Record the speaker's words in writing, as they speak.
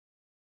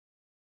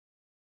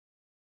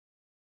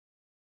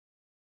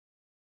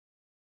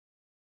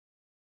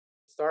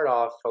Start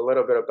off a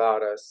little bit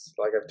about us,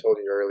 like I've told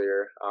you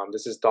earlier.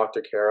 This is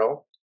Dr.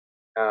 Carroll.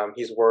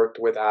 He's worked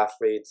with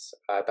athletes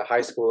at the high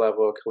school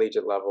level,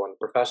 collegiate level, and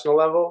professional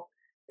level.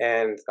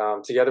 And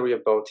together we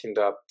have both teamed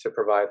up to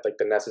provide like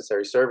the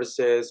necessary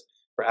services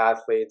for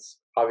athletes.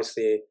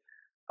 Obviously,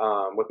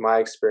 with my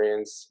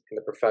experience in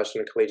the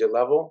professional and collegiate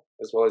level,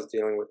 as well as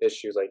dealing with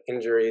issues like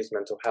injuries,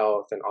 mental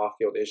health, and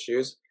off-field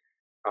issues.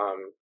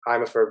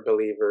 I'm a firm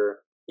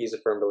believer, he's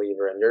a firm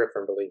believer, and you're a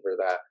firm believer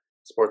that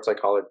sports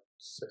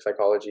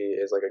psychology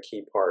is like a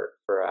key part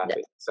for Yeah,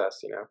 athlete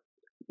success,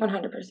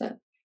 100%.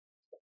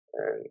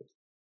 And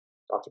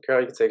Dr.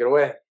 Carroll, you can take it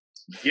away.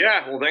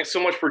 Yeah, well, thanks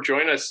so much for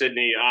joining us,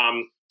 Sidney.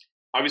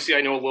 Obviously,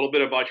 I know a little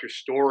bit about your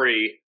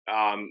story,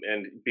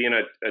 and being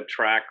a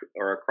track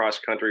or a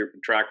cross-country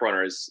track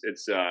runner it's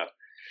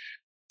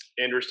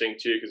interesting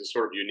too because it's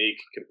sort of unique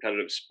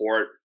competitive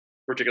sport,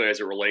 particularly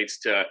as it relates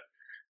to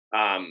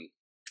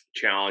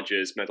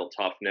challenges, mental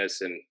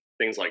toughness, and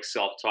things like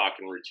self-talk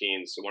and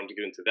routines. So I wanted to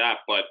get into that,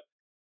 but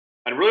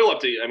I'd really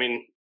love to,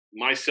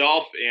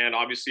 myself and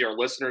obviously our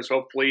listeners,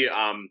 hopefully,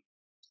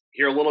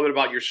 hear a little bit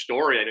about your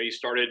story. I know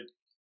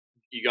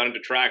you got into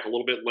track a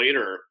little bit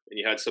later and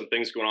you had some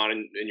things going on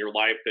in your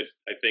life that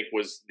I think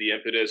was the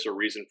impetus or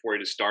reason for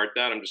you to start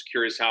that. I'm just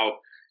curious how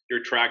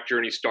your track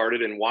journey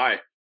started and why.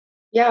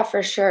 Yeah,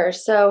 for sure.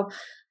 So,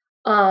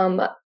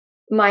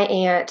 my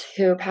aunt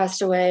who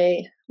passed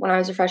away when I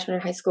was a freshman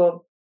in high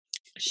school,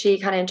 she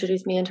kind of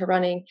introduced me into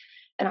running,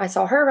 and I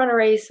saw her run a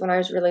race when I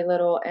was really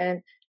little,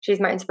 and she's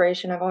my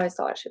inspiration. I've always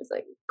thought she was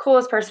like the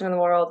coolest person in the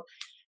world.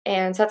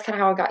 And so that's kind of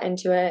how I got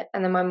into it.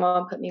 And then my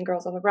mom put me in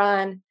Girls on the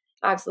Run.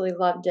 I absolutely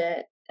loved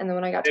it. And then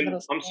when I got to And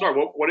middle school, I'm sorry,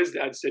 what is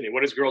that, Sydney?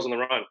 What is Girls on the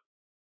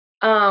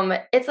Run?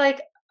 it's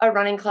like a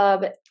running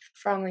club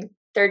from like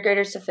third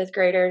graders to fifth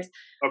graders,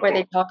 Oh, where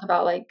cool. they talk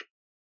about like,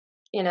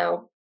 you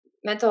know,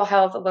 mental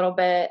health a little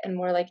bit and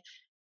more like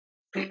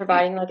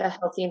providing like a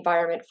healthy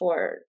environment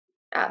for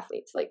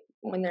athletes, like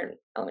when they're in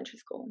elementary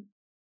school.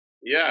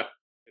 Yeah.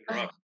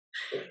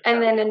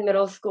 And then in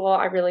middle school,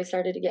 I really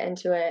started to get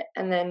into it.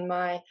 And then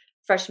my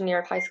freshman year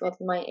of high school,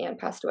 my aunt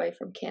passed away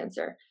from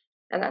cancer.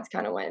 And that's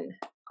kind of when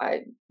I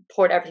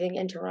poured everything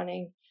into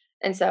running.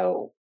 And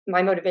so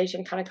my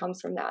motivation kind of comes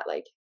from that.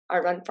 Like I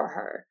run for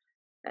her.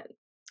 And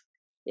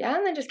yeah,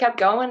 and then just kept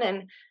going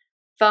and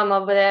fell in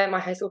love with it. My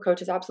high school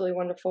coach is absolutely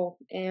wonderful.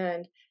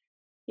 And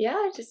yeah,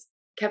 I just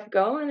kept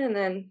going and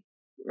then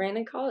ran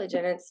in college,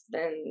 and it's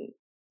been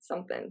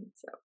something.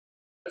 So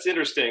That's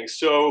interesting.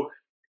 So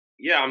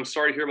yeah, I'm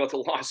sorry to hear about the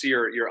loss of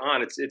your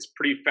aunt. It's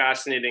pretty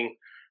fascinating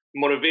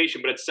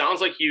motivation, but it sounds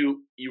like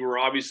you were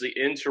obviously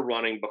into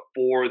running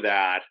before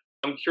that.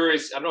 I'm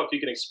curious, I don't know if you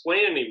can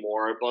explain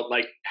anymore, but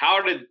like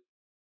how did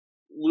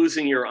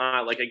losing your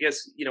aunt, like I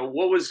guess,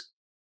 what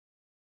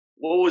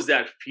was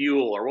that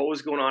fuel or what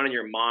was going on in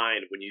your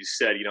mind when you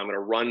said, I'm going to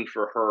run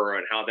for her,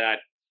 and how that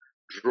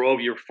drove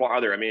your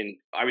father? I mean,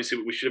 obviously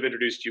we should have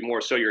introduced you more.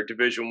 So you're a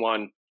Division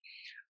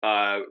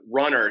I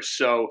runner.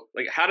 So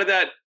like how did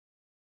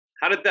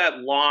that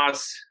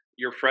loss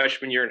your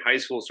freshman year in high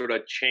school sort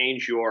of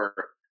change your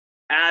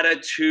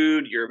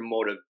attitude, your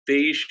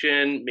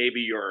motivation,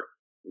 maybe your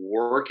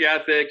work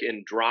ethic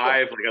and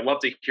drive? Like I'd love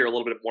to hear a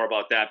little bit more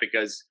about that,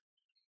 because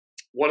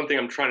one thing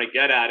I'm trying to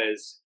get at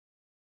is,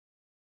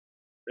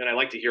 and I'd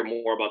like to hear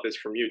more about this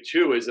from you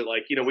too, is that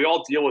like, we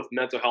all deal with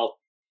mental health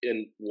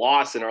and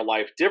loss in our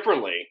life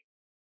differently.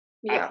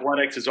 yeah,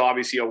 Athletics is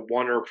obviously a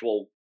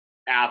wonderful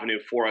avenue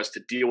for us to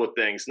deal with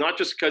things, not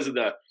just because of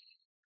the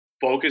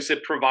focus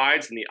it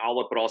provides and the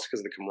outlet, but also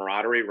because of the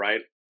camaraderie,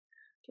 right?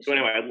 So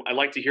anyway, I'd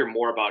like to hear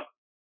more about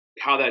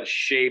how that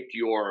shaped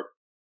your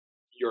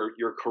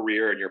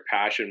career and your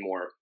passion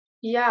more.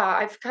 Yeah,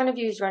 I've kind of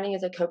used running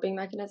as a coping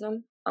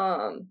mechanism.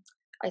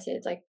 I say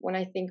it's like when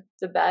I think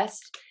the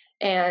best,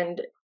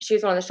 and she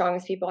was one of the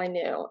strongest people I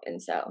knew,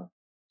 and so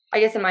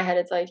I guess in my head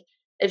it's like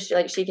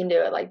if she can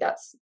do it, like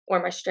that's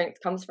where my strength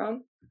comes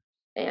from,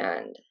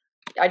 and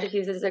I just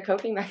use it as a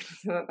coping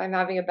mechanism if I'm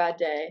having a bad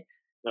day.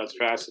 That's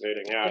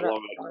fascinating. Yeah, I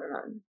love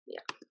it.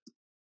 Yeah.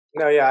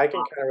 No, yeah, I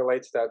can kind of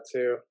relate to that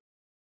too.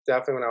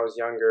 Definitely when I was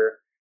younger,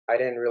 I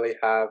didn't really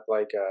have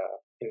like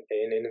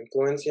an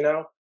influence,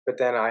 but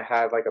then I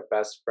had like a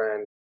best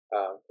friend.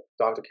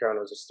 Dr. Carroll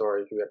knows a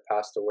story, who had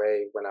passed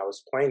away when I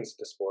was playing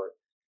the sport.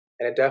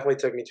 And it definitely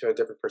took me to a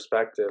different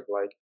perspective.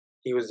 Like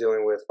he was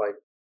dealing with like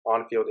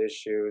on-field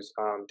issues,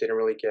 didn't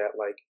really get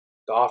like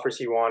the offers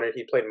he wanted.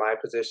 He played my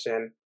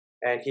position,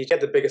 and he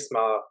had the biggest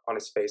smile on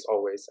his face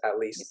always, at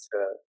least to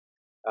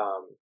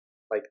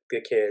like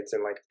the kids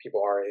and like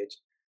people our age.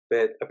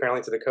 But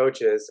apparently to the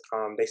coaches,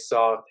 they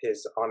saw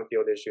his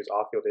on-field issues,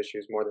 off-field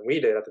issues more than we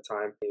did at the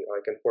time.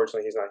 Like,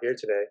 unfortunately, he's not here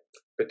today.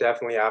 But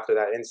definitely after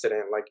that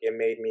incident, like, it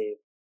made me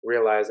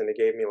realize, and it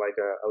gave me like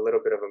a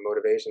little bit of a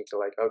motivation to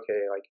like,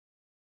 okay, like,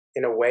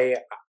 in a way,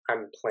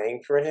 I'm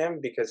playing for him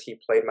because he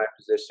played my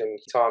position.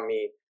 He taught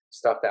me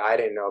stuff that I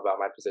didn't know about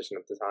my position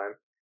at the time.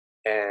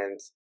 And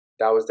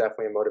that was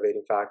definitely a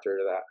motivating factor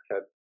that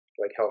had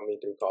like helped me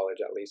through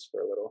college, at least for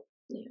a little.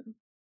 Yeah.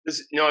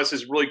 this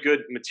is really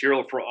good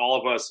material for all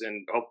of us,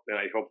 and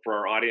I hope for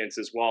our audience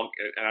as well.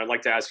 And I'd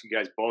like to ask you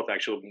guys both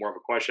actually more of a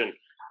question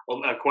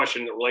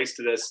that relates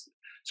to this.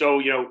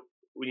 So,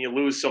 when you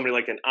lose somebody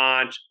like an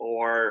aunt,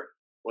 or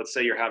let's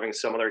say you're having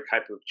some other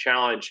type of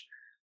challenge,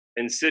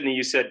 and Sidney,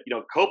 you said,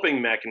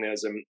 coping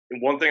mechanism.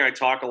 And one thing I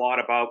talk a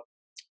lot about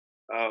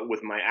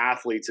with my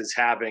athletes is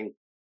having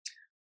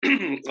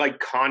like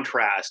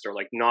contrast or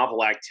like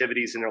novel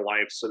activities in their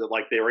life, so that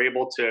like they were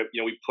able to,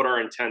 we put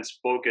our intense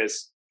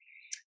focus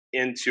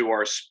into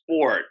our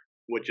sport,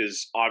 which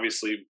is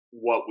obviously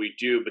what we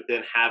do, but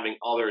then having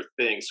other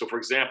things. So for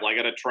example, I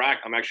got a track,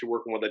 I'm actually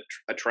working with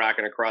a track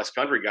and a cross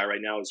country guy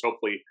right now, who's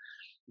hopefully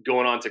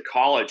going on to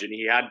college, and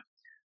he had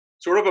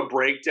sort of a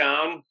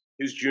breakdown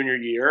his junior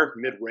year,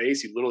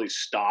 mid-race. He literally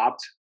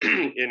stopped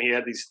and he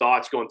had these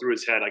thoughts going through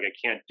his head like,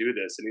 I can't do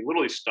this. And he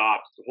literally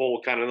stopped. The whole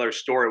kind of another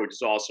story, which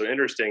is also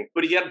interesting.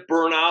 But he had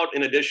burnout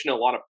in addition to a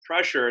lot of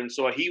pressure. And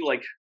so I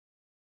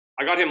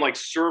got him like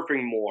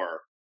surfing more.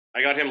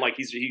 I got him like,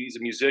 he's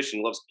a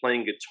musician, loves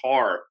playing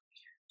guitar.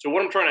 So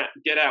what I'm trying to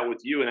get at with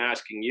you and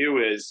asking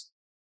you is,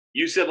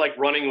 you said like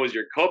running was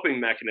your coping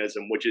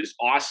mechanism, which is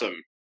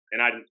awesome.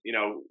 And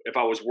if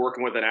I was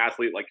working with an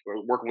athlete, like,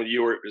 or working with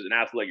you or as an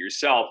athlete like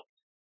yourself,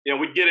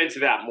 we'd get into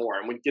that more,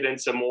 and we'd get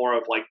into more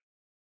of like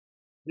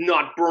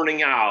not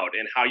burning out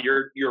and how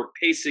you're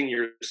pacing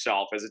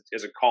yourself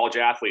as a college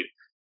athlete.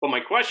 But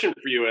my question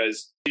for you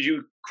is, did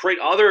you create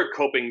other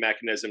coping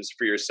mechanisms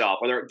for yourself?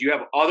 Do you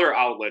have other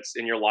outlets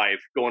in your life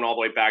going all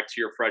the way back to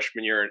your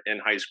freshman year in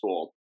high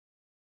school?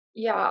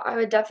 Yeah, I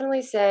would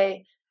definitely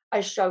say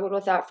I struggled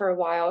with that for a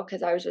while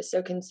because I was just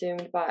so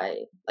consumed by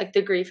like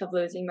the grief of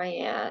losing my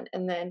aunt,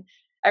 and then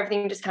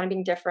everything just kind of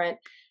being different.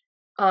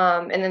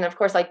 And then of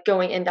course, like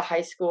going into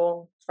high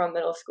school from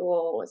middle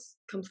school was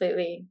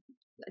completely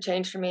a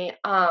change for me.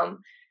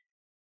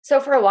 So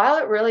for a while,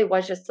 it really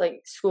was just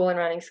like school and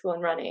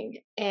running.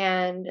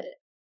 And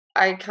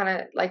I kind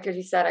of, like as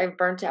you said, I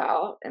burnt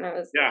out, and I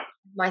was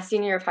my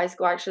senior year of high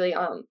school, actually,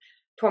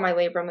 tore my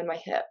labrum in my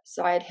hip.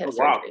 So I had hip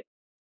surgery.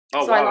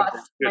 Oh, so wow. I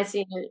lost my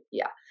senior,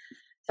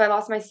 So I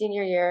lost my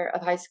senior year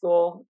of high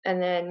school,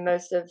 and then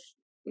most of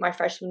my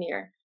freshman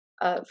year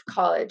of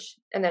college,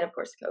 and then of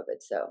course COVID.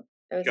 So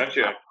it was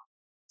Gotcha.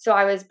 So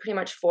I was pretty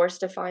much forced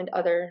to find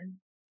other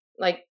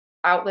like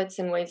outlets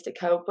and ways to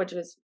cope, which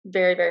was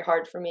very, very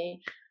hard for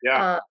me.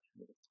 Yeah.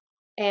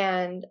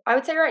 And I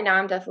would say right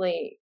now I've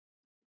definitely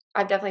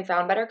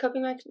found better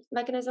coping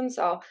mechanisms.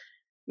 So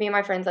me and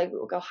my friends, like,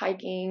 we'll go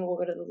hiking, we'll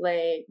go to the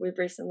lake. We've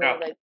recently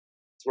That's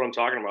what I'm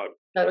talking about.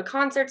 Go to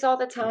concerts all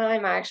the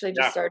time. I actually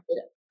just started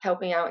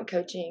helping out and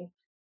coaching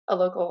a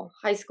local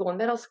high school and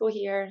middle school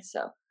here.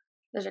 So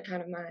those are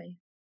kind of my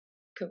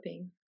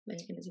coping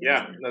mechanisms.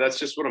 Yeah, no, that's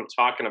just what I'm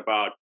talking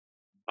about.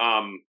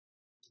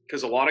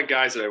 Because a lot of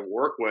guys that I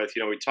work with,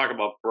 we talk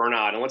about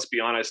burnout, and let's be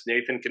honest,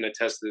 Nathan can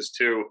attest to this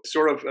too.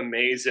 Sort of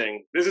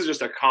amazing. This is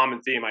just a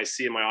common theme I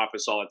see in my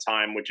office all the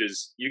time, which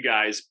is you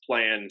guys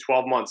playing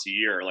 12 months a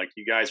year. Like,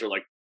 you guys are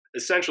like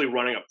essentially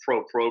running a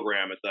pro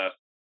program at the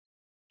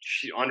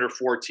under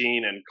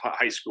 14 and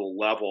high school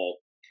level.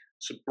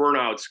 So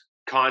burnout's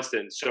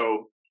constant.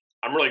 So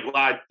I'm really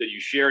glad that you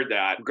shared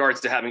that in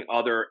regards to having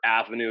other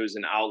avenues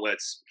and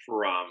outlets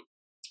for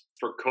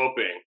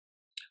coping.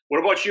 What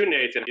about you,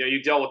 Nathan?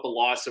 You dealt with the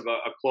loss of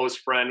a close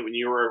friend when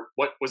you were,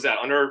 what was that,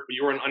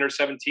 you were in under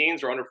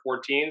 17s or under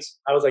 14s?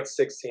 I was like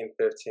 16,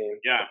 15.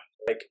 Yeah.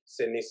 Like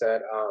Sidney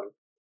said,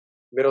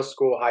 middle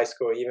school, high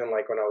school, even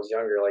like when I was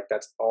younger, like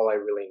that's all I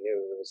really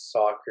knew. It was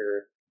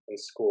soccer and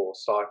school.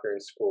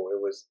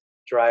 It was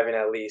driving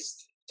at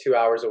least 2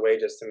 hours away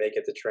just to make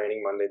it to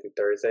training Monday through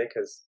Thursday,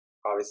 because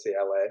obviously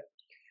LA,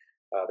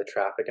 the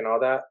traffic and all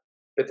that.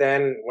 But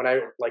then when I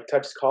like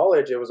touched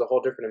college, it was a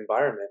whole different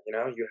environment.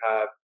 You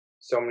have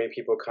so many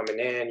people coming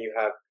in, you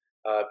have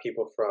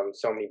people from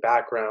so many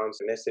backgrounds,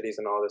 ethnicities,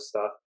 and all this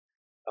stuff.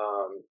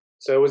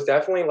 So it was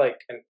definitely like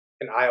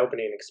an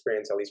eye-opening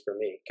experience, at least for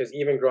me, because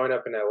even growing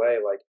up in LA,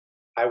 like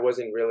I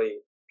wasn't really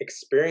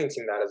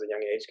experiencing that as a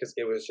young age, because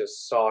it was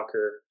just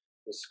soccer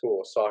and school.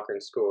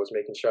 It was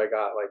making sure I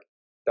got like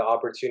the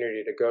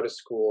opportunity to go to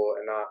school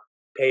and not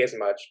pay as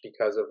much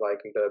because of like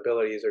the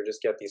abilities, or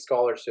just get these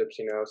scholarships,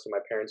 so my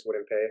parents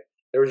wouldn't pay.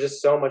 There was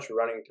just so much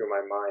running through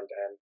my mind.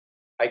 And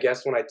I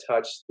guess when I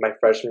touched my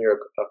freshman year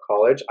of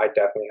college, I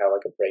definitely had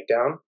like a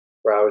breakdown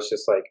where I was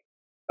just like,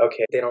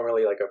 okay, they don't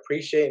really like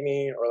appreciate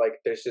me, or like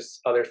there's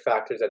just other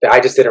factors that I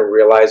just didn't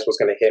realize was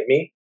going to hit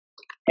me.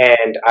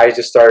 And I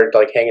just started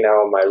like hanging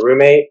out with my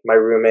roommate. My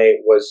roommate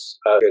was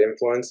a good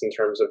influence in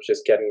terms of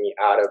just getting me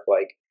out of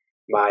like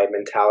my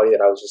mentality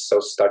that I was just so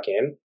stuck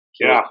in.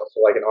 He was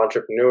also like an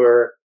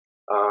entrepreneur,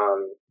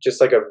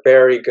 just like a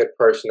very good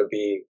person to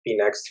be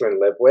next to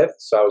and live with.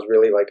 So I was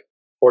really like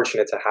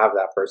fortunate to have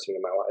that person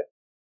in my life.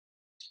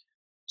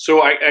 So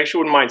I actually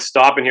wouldn't mind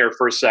stopping here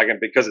for a second,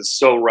 because it's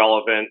so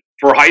relevant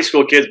for high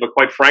school kids. But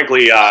quite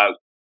frankly, I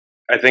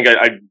think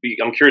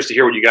I'm curious to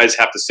hear what you guys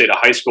have to say to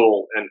high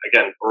school, and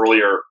again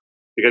earlier,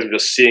 because I'm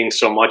just seeing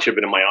so much of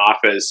it in my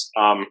office.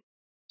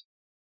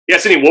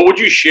 Sidney, what would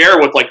you share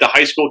with like the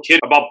high school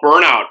kid about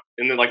burnout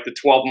in like the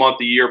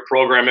 12-month-a-year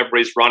program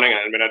everybody's running?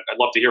 I mean, I'd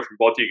love to hear from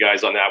both of you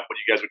guys on that, what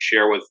you guys would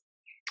share with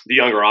the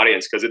younger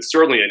audience, because it's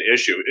certainly an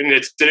issue. And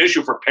it's an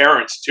issue for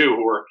parents, too,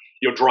 who are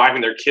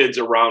driving their kids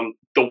around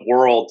the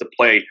world to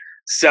play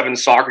 7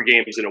 soccer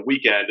games in a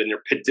weekend, and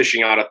they're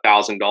dishing out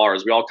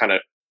 $1,000. We all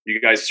you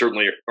guys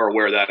certainly are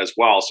aware of that as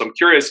well. So I'm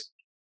curious,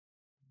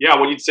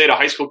 what you'd say to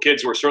high school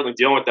kids who are certainly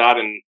dealing with that,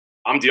 and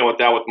I'm dealing with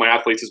that with my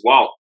athletes as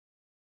well.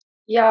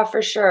 Yeah,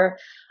 for sure.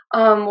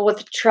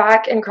 With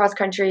track and cross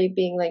country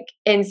being like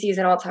in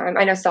season all the time,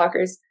 I know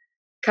soccer's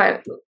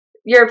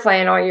you're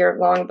playing all year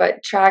long,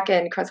 but track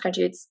and cross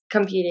country, it's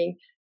competing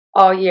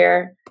all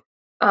year.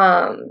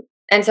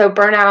 And so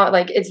burnout,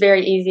 like, it's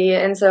very easy.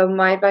 And so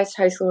my advice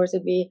to high schoolers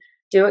would be,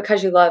 do it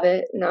because you love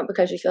it, not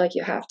because you feel like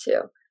you have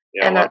to.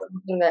 Yeah, and that's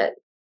something that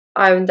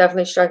I'm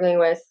definitely struggling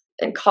with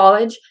in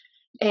college,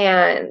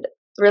 and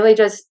really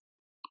just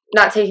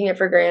not taking it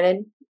for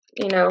granted,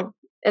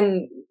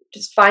 and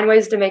just find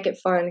ways to make it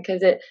fun,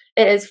 because it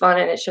is fun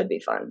and it should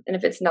be fun. And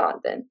if it's not,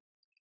 then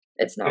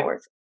it's not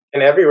worth it.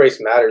 And every race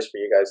matters for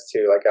you guys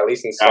too. Like, at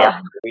least in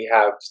soccer, we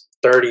have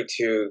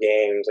 32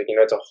 games. Like,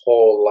 it's a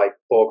whole like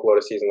bulk load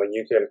of season. Like,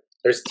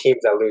 there's teams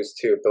that lose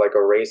too, but like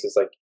a race is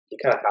like, you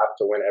kind of have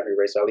to win every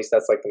race. Or at least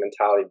that's like the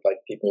mentality like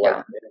people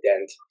like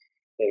dent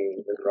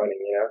in running,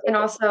 And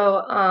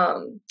also,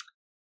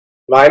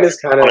 mine is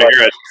kind of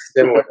like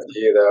similar to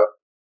you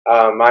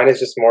though. Mine is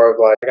just more of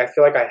like, I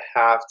feel like I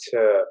have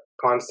to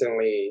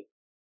constantly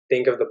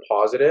think of the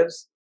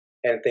positives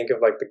and think of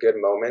like the good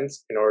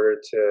moments in order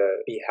to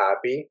be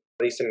happy.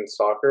 At least in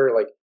soccer,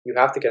 like, you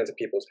have to get into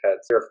people's heads.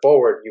 If you're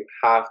forward, you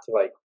have to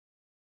like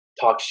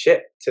talk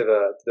shit to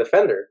the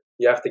defender.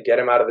 You have to get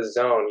him out of the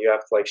zone. You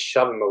have to like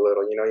shove him a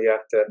little, you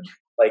have to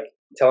like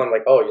tell him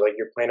like, oh,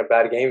 you're playing a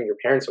bad game, your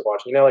parents are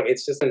watching, like,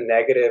 it's just a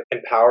negative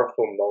and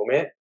powerful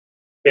moment.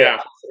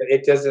 Yeah.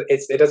 It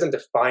doesn't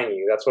define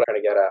you. That's what I'm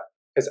trying to get at.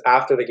 Because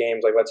after the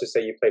games, like, let's just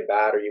say you play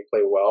bad or you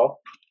play well,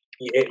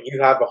 you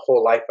have a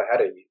whole life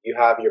ahead of you. You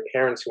have your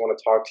parents who want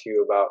to talk to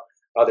you about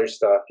other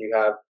stuff. You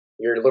have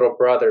your little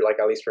brother, like,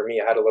 at least for me,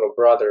 I had a little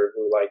brother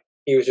who, like,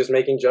 he was just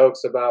making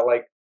jokes about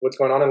like what's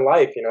going on in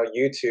life,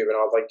 YouTube, and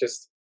I was like,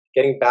 just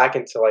getting back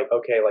into like,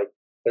 okay, like,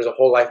 there's a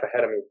whole life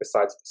ahead of me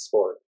besides the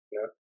sport,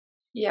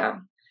 Yeah,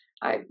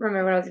 I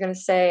remember what I was gonna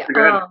say.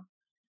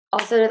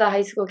 Also to the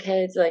high school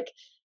kids, like,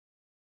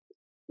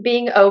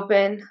 being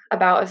open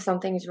about if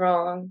something's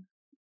wrong,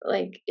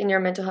 like in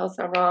your mental health's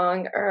not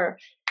wrong, or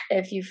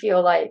if you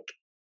feel like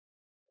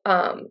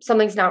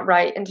something's not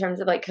right in terms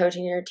of like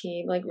coaching your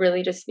team, like,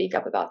 really just speak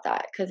up about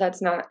that, because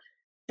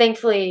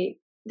thankfully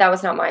that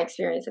was not my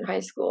experience in high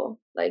school.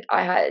 Like,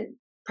 I had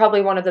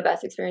probably one of the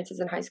best experiences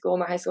in high school.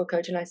 My high school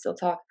coach and I still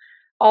talk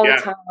all the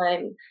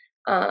time.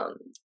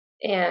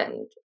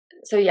 And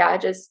so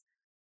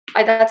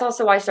that's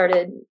also why I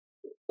started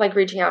like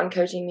reaching out and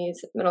coaching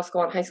these middle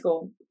school and high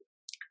school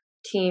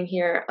team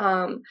here,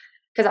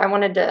 because I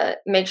wanted to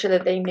make sure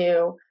that they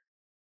knew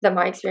that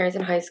my experience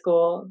in high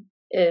school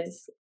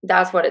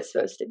that's what it's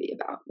supposed to be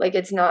about. Like,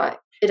 it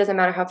doesn't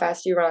matter how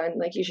fast you run.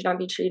 Like, you should not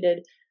be treated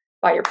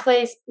by your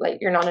place. Like,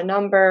 you're not a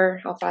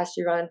number, how fast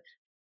you run.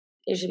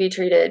 You should be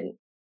treated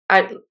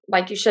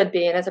like you should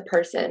be, and as a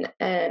person.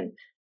 And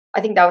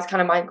I think that was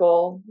kind of my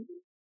goal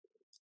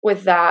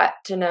with that,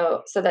 to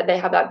know, so that they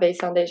have that base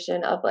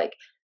foundation of like,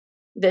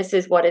 this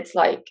is what it's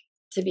like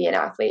to be an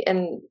athlete,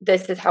 and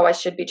this is how I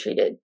should be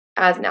treated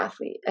as an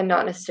athlete, and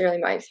not necessarily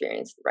my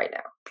experience right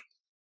now.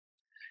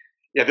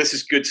 Yeah, this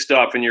is good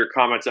stuff, and your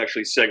comments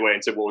actually segue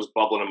into what was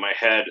bubbling in my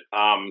head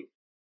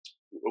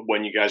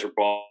when you guys were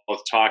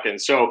both talking.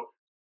 So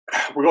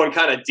we're going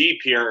kind of deep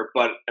here,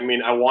 but I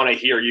mean, I want to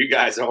hear you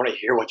guys. I want to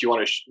hear what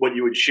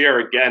you would share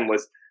again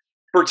with,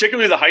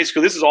 particularly the high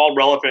school. This is all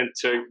relevant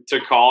to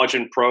college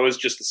and pros,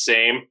 just the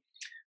same.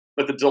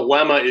 But the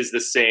dilemma is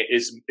the same.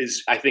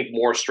 Is I think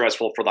more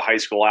stressful for the high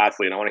school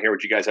athlete. And I want to hear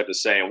what you guys have to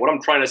say. And what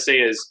I'm trying to say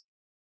is,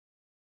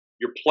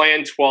 you're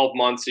playing 12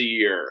 months a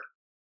year,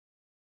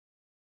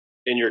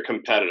 and you're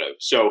competitive.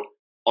 So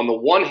on the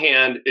one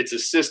hand, it's a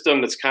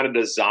system that's kind of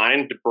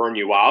designed to burn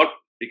you out,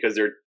 because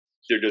they're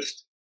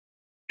just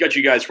got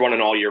you guys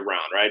running all year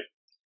round, right?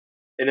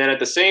 And then at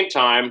the same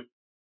time,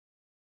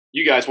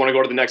 you guys want to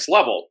go to the next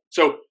level.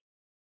 So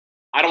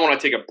I don't want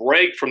to take a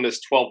break from this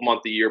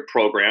 12-month-a-year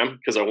program,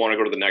 because I want to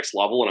go to the next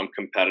level and I'm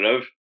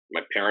competitive.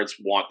 My parents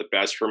want the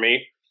best for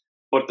me.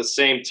 But at the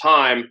same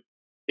time,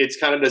 it's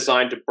kind of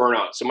designed to burn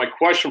out. So my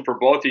question for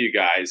both of you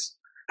guys,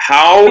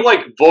 how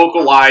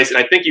vocalize, and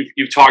I think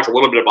you've talked a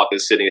little bit about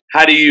this, Sidney,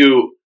 how do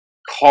you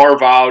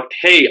carve out,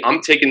 hey,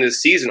 I'm taking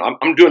this season,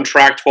 I'm doing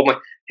track 12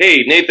 months.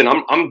 Hey, Nathan,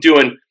 I'm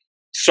doing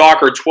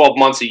soccer 12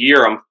 months a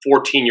year. I'm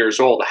 14 years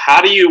old.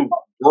 How do you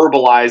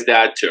verbalize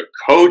that to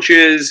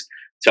coaches,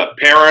 to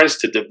parents,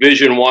 to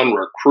Division I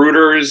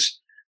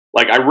recruiters?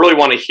 Like, I really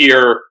want to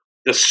hear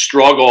the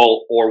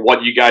struggle, or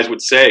what you guys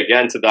would say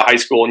again to the high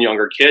school and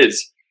younger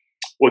kids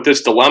with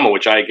this dilemma,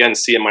 which I again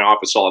see in my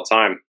office all the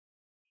time.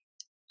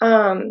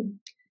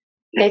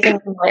 Nathan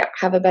might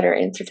have a better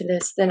answer to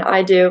this than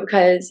I do,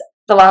 because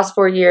the last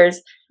 4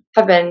 years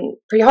have been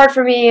pretty hard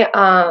for me.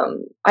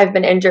 I've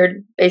been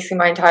injured basically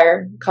my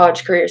entire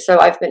college career, so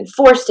I've been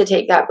forced to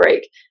take that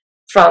break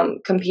from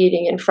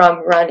competing and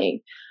from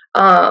running.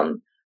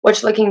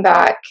 Which, looking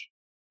back,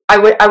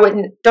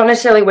 don't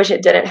necessarily wish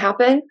it didn't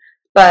happen,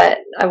 but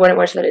I wouldn't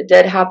wish that it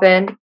did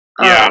happen.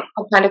 I've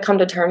kind of come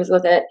to terms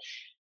with it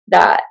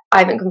that I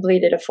haven't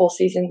completed a full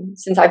season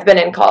since I've been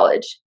in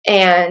college,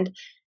 and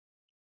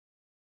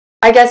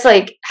I guess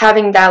like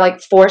having that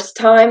like forced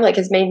time like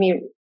has made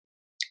me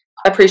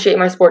appreciate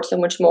my sport so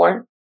much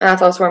more. And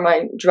that's also where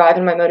my drive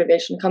and my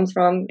motivation comes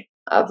from,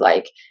 of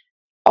like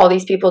all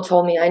these people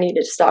told me I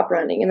needed to stop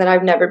running and that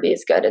I'd never be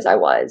as good as I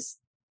was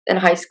in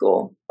high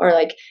school or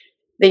like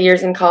the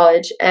years in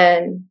college,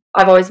 and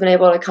I've always been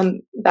able to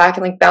come back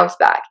and like bounce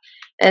back.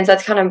 And so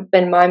that's kind of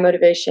been my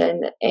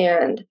motivation,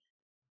 and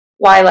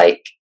why,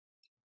 like,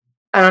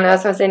 I don't know, I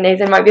was gonna say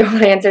Nathan might be able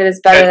to answer this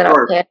better than I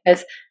can,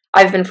 because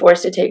I've been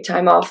forced to take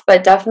time off.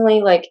 But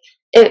definitely like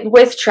it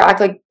with track,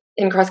 like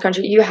in cross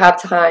country, you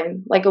have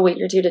time, like a week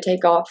or two to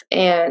take off.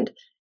 And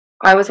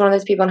I was one of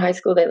those people in high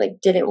school that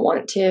like didn't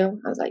want to.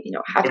 I was like,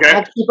 I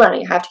have to keep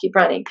running. I have to keep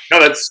running. No,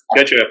 that's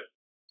gotcha.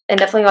 And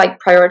definitely like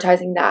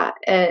prioritizing that.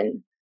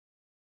 And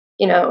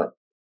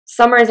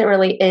summer isn't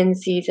really in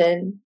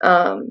season.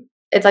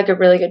 It's like a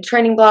really good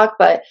training block,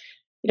 but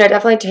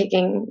definitely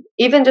taking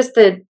even just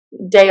the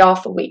day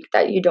off a week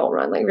that you don't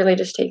run, like really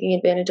just taking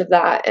advantage of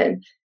that.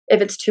 And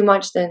if it's too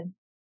much, then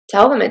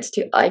tell them it's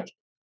too, like,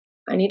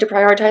 I need to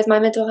prioritize my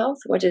mental health,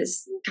 which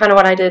is kind of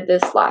what I did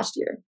this last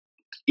year.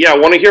 Yeah, I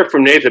want to hear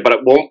from Nathan, but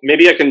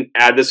maybe I can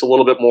add this a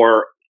little bit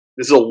more.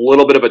 This is a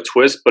little bit of a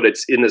twist, but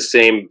it's in the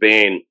same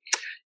vein.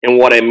 And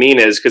what I mean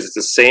is, because it's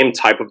the same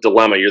type of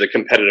dilemma. You're the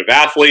competitive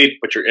athlete,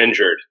 but you're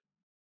injured.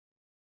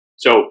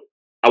 So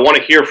I want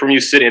to hear from you,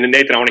 Sidney. And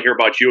Nathan, I want to hear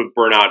about you with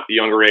burnout at the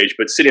younger age.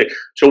 But Sidney,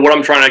 so what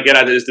I'm trying to get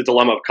at is the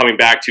dilemma of coming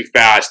back too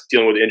fast,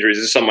 dealing with injuries.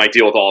 This is something I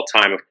deal with all the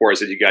time, of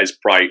course, as you guys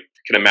probably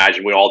can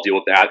imagine. We all deal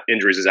with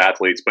injuries as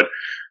athletes. But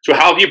so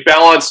how have you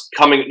balanced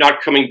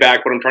not coming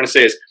back? What I'm trying to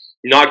say is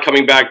not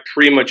coming back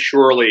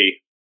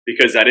prematurely,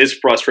 because that is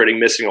frustrating,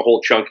 missing a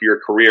whole chunk of your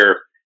career.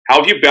 How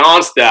have you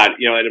balanced that?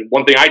 And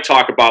one thing I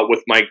talk about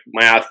with my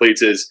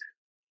athletes is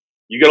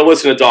you got to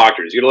listen to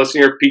doctors. You got to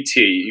listen to your PT.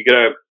 You got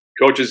to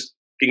coaches.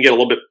 It can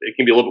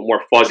be a little bit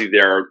more fuzzy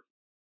there,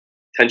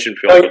 tension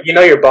filled. You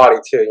know your body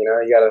too.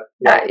 You gotta.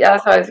 Yeah,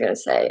 that's what I was gonna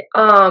say.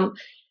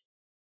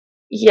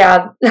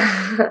 Yeah,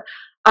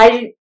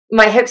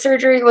 my hip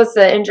surgery was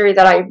the injury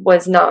that I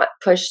was not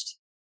pushed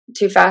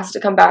too fast to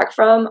come back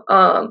from.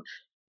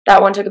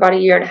 That one took about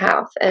 1.5 years,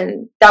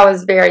 and that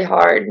was very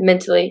hard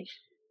mentally.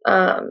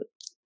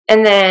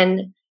 And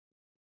then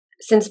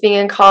since being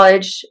in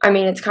college, I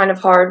mean, it's kind of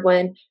hard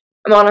when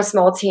I'm on a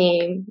small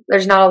team.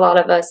 There's not a lot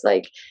of us,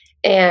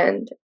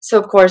 and so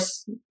of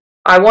course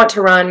I want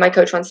to run. My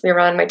coach wants me to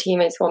run. My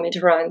teammates want me to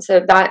run. So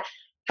that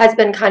has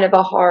been kind of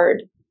a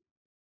hard,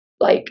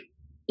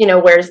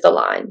 where's the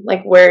line?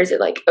 Like, where is it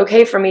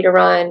okay for me to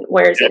run?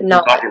 Where is it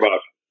not?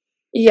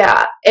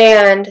 Yeah.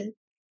 And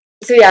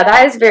so, yeah,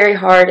 that is very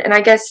hard. And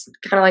I guess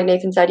kind of like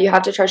Nathan said, you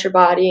have to trust your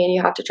body and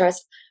you have to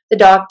trust the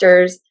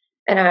doctors.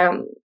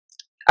 And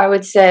I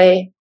would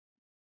say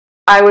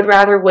I would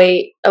rather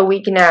wait a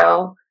week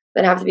now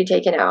than have to be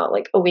taken out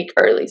a week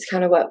early. It's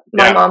kind of what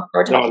my mom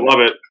told me. I love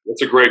it.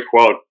 That's a great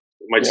quote.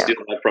 I might steal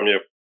that from you.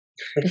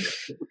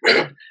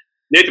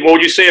 Nathan, what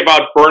would you say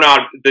about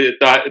burnout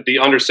the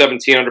under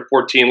 17, under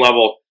 14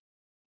 level?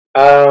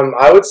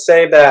 I would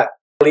say that,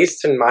 at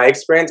least in my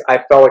experience, I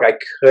felt like I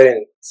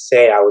couldn't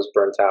say I was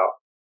burnt out.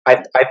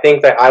 I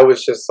think that I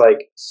was just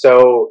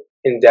so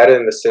indebted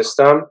in the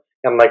system,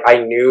 and I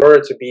knew in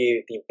order to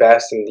be the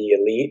best and the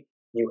elite,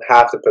 you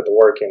have to put the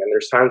work in. And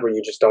there's times where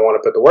you just don't want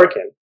to put the work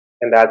in,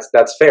 and that's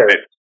fair. Right.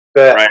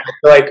 But I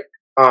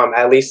feel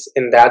at least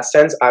in that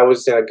sense, I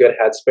was in a good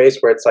headspace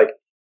where it's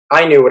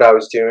I knew what I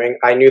was doing.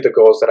 I knew the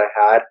goals that I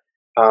had,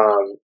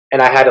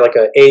 and I had I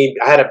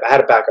had a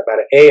backup. I had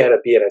an A, I had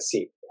a B, and a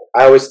C.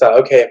 I always thought,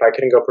 okay, if I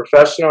couldn't go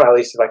professional, at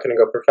least if I couldn't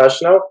go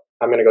professional,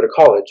 I'm going to go to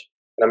college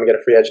and I'm going to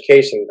get a free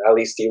education, at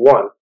least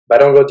D1. If I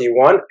don't go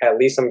D1, at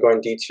least I'm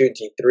going D2,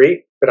 D3,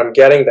 but I'm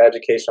getting the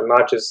education. I'm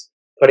not just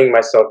putting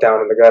myself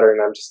down in the gutter,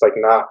 and I'm just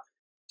not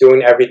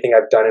doing everything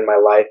I've done in my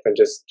life and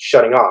just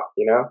shutting off,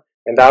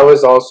 And that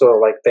was also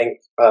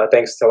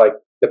thanks to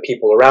the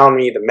people around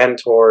me, the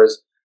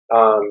mentors,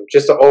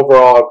 just the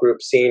overall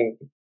group, seeing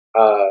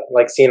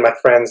my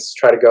friends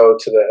try to go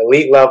to the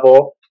elite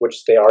level,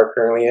 which they are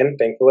currently in,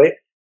 thankfully,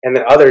 and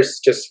then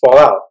others just fall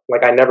out.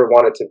 I never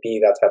wanted to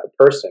be that type of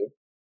person,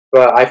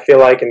 but I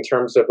feel in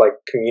terms of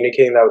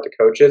communicating that with the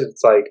coaches,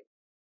 it's I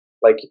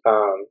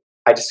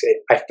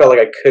felt like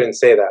I couldn't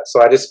say that,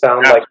 so I just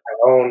found my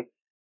own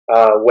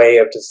way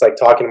of just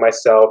talking to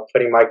myself,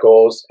 putting my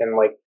goals, and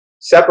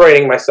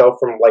separating myself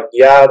from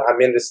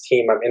I'm in this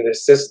team, I'm in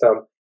this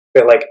system,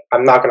 but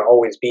I'm not gonna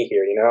always be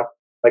here,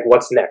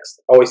 what's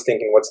next? Always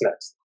thinking what's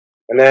next.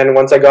 And then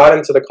once I got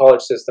into the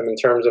college system, in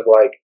terms of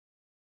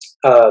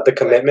the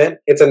commitment,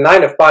 it's a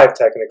 9 to 5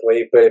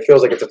 technically, but it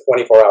feels like it's a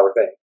 24-hour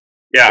thing.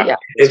 Yeah.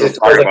 It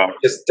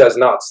just does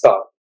not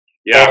stop.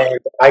 Yeah. And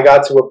I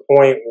got to a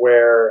point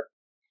where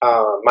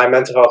my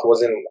mental health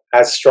wasn't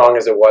as strong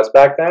as it was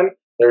back then.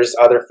 There's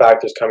other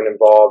factors coming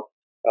involved,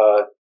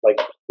 like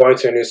going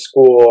to a new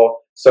school,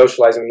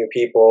 socializing with new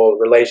people,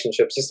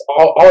 relationships, just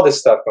all this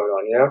stuff going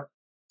on, you know?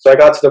 So I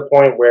got to the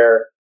point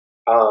where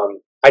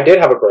I did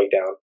have a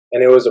breakdown,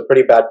 and it was a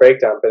pretty bad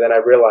breakdown. But then I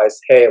realized,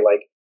 hey,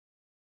 like,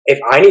 if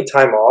I need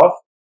time off,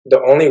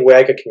 the only way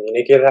I could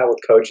communicate that with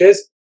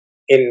coaches,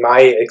 in my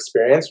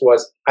experience,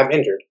 was I'm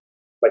injured.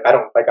 Like, I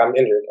don't, like, I'm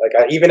injured.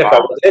 Like, even if I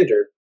Wow. was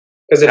injured,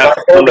 because Have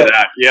to come to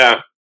that.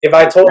 Yeah. if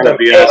I told them,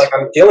 hey, BS. like,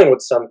 I'm dealing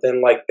with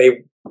something, like,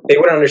 they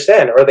wouldn't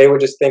understand, or they would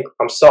just think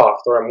I'm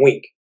soft or I'm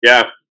weak.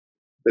 Yeah.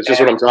 That's just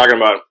And what I'm talking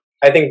about.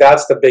 I think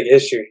that's the big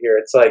issue here.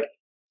 It's like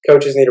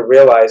coaches need to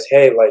realize,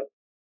 hey, like,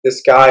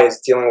 this guy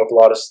is dealing with a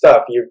lot of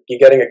stuff. You're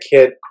getting a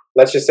kid.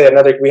 Let's just say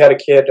we had a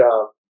kid.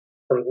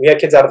 We had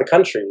kids out of the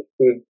country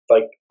who,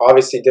 like,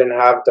 obviously didn't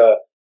have the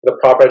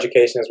proper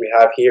education as we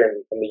have here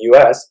in the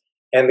U.S.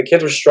 And the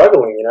kids were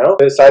struggling. You know,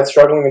 besides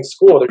struggling in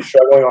school, they're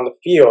struggling on the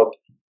field,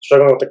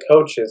 struggling with the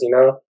coaches. You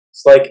know,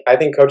 it's like I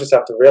think coaches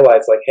have to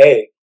realize, like,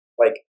 hey,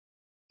 like,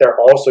 they're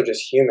also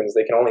just humans.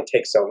 They can only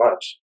take so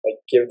much. Like,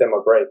 give them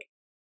a break.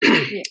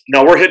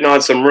 No, we're hitting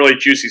on some really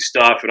juicy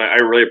stuff, and I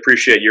really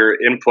appreciate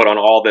your input on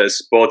all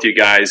this, both you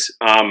guys.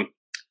 I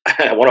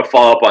want to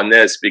follow up on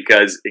this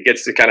because it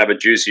gets to kind of a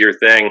juicier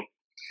thing.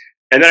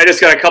 And then I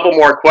just got a couple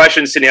more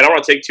questions, Sidney. I don't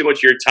want to take too much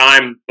of your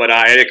time, but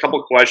I had a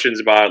couple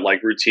questions about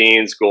like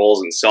routines,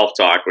 goals, and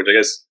self-talk, which I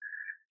guess,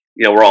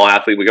 you know, we're all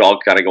athletes. We could all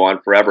kind of go on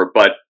forever.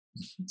 But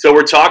so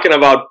we're talking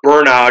about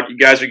burnout. You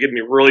guys are giving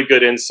me really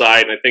good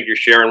insight, and I think you're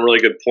sharing really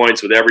good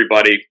points with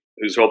everybody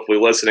who's hopefully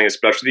listening,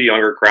 especially the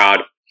younger crowd.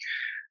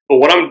 But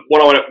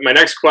my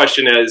next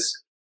question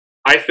is,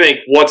 I think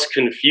what's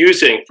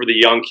confusing for the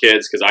young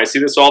kids, because I see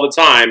this all the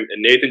time,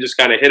 and Nathan just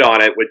kind of hit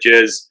on it, which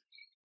is,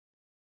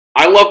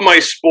 I love my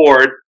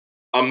sport,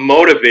 I'm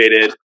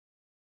motivated,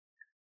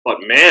 but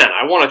man,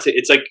 I want to,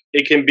 it's like,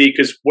 it can be,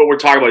 because what we're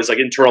talking about is like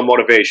internal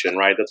motivation,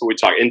 right? That's what we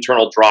talk,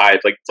 internal drive.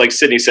 Like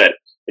Sidney said,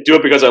 I do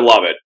it because I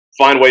love it.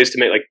 Find ways to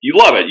make, like, you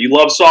love it. You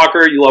love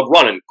soccer, you love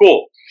running,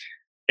 cool.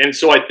 And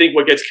so I think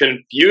what gets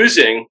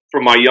confusing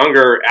for my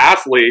younger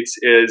athletes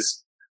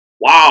is,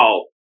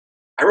 wow,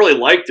 I really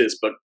like this,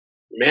 but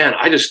man,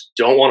 I just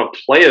don't want to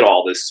play it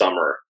all this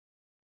summer.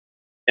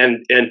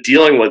 And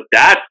dealing with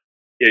that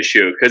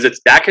issue, because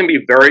that can be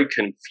very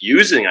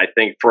confusing, I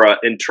think, for an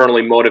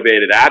internally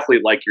motivated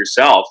athlete like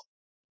yourself.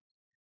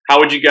 How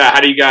would you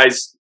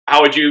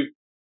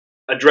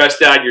address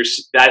that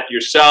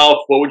yourself?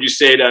 What would you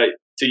say to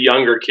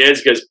younger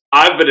kids? Because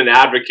I've been an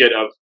advocate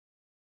of,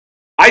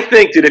 I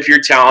think that if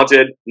you're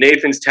talented,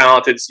 Nathan's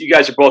talented, you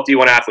guys are both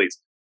D1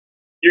 athletes,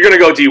 you're going to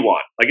go D1.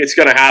 Like, it's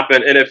going to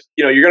happen. And if,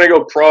 you know, you're going to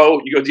go pro,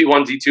 you go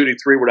D1, D2,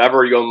 D3,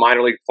 whatever, you go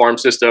minor league farm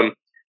system,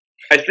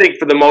 I think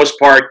for the most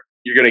part,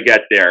 you're going to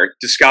get there.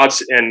 Do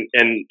scouts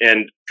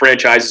and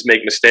franchises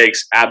make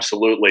mistakes?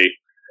 Absolutely.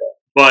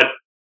 But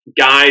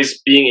guys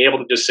being able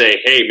to just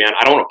say, hey, man,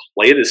 I don't want to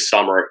play this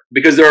summer,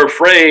 because they're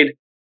afraid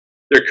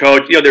their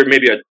coach, you know, they're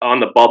maybe on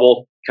the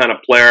bubble kind of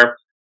player.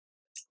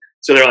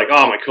 So they're like,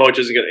 oh, my coach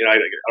isn't going to, you know, I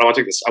don't want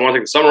to take this. I want to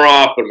take the summer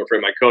off, but I'm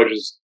afraid my coach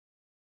is,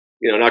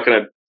 you know, not going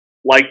to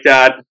like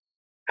that.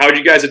 How would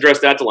you guys address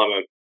that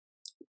dilemma?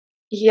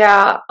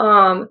 Yeah,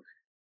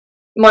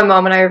 my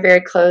mom and I are very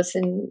close,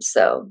 and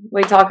so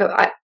we talk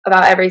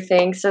about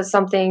everything. So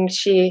something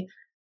she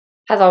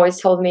has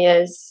always told me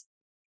is,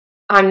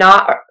 I'm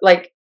not,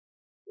 like,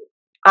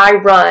 I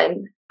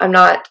run, I'm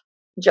not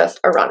just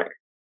a runner.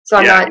 So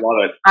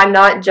I'm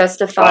not just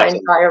defined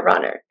by a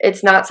runner.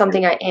 It's not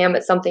something I am,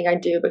 it's something I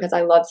do because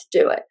I love to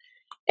do it.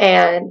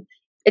 And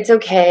it's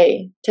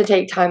okay to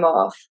take time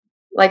off.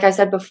 Like I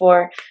said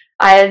before,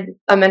 I had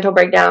a mental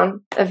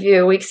breakdown a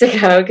few weeks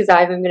ago because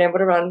I haven't been able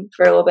to run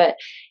for a little bit.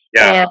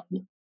 Yeah.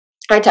 And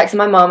I texted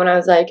my mom and I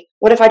was like,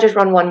 what if I just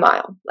run 1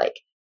 mile? Like,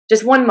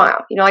 just 1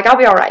 mile, you know, like, I'll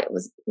be all right. I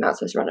was not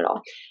supposed to run at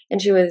all.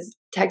 And she was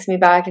texting me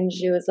back and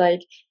she was like,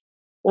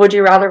 would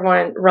you rather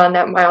run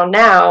that mile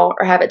now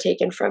or have it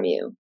taken from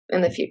you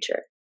in the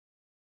future?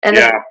 And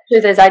the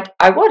truth is,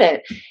 I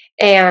wouldn't.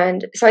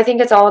 And so I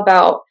think it's all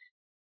about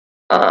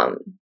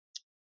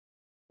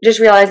just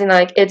realizing,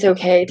 like, it's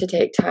okay to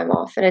take time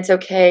off and it's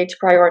okay to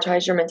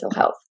prioritize your mental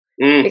health.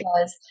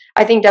 Because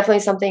I think definitely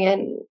something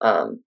in,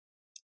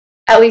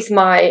 at least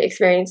my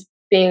experience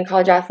being a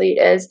college athlete,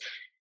 is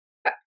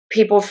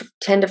people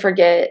tend to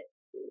forget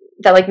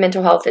that, like,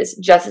 mental health is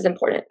just as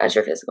important as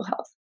your physical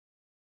health.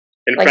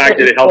 In fact,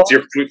 it helps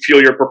you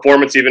fuel your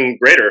performance even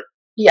greater.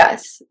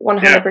 Yes,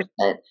 100%.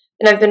 And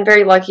I've been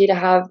very lucky to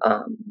have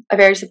a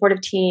very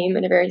supportive team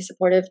and a very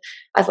supportive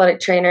athletic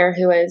trainer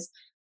who has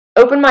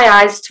opened my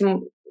eyes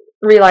to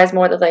realize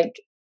more that, like,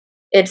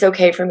 it's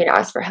okay for me to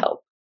ask for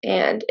help.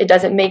 And it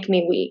doesn't make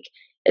me weak.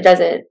 It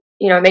doesn't,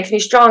 you know, it makes me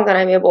strong that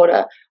I'm able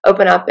to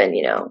open up and,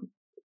 you know,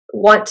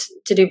 want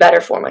to do better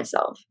for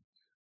myself.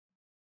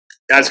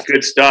 That's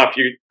good stuff.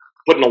 You're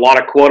putting a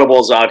lot of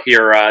quotables out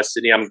here,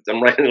 Sidney.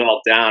 I'm writing it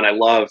all down.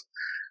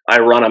 I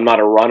run, I'm not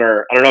a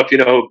runner. I don't know if you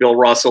know who Bill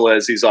Russell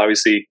is. He's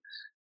obviously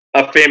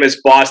a famous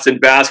Boston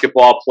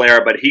basketball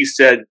player, but he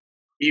said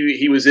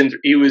he's 6'10",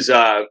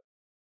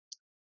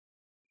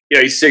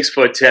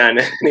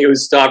 and he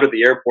was stopped at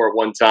the airport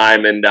one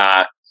time, and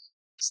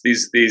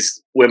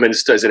these women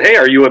said, "Hey,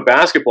 are you a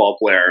basketball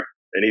player?"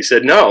 And he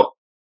said, "No."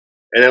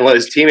 And then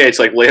his teammates,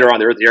 like later on,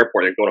 they're at the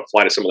airport, they're going to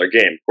fly to some other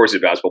game. Of course,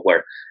 he's a basketball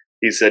player.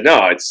 He said,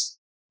 "No, it's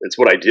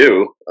what I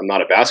do. I'm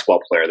not a basketball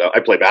player, though.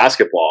 I play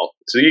basketball."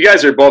 So you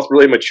guys are both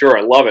really mature.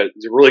 I love it.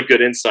 These are really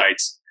good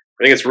insights.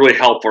 I think it's really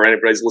helpful for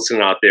anybody who's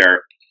listening out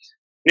there.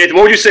 Nathan,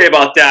 what would you say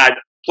about that?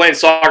 Playing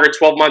soccer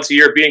 12 months a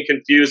year, being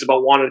confused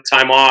about wanting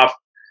time off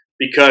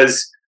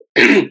because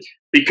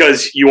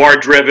because you are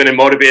driven and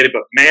motivated,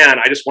 but man,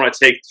 I just want to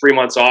take 3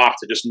 months off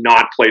to just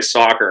not play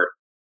soccer.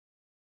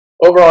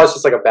 Overall, it's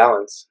just like a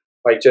balance.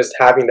 Like just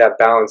having that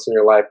balance in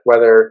your life,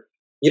 whether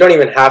you don't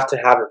even have to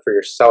have it for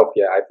yourself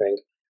yet.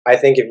 I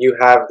think if you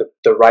have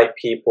the right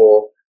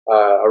people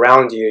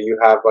around you, you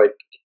have like,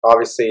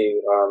 obviously,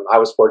 I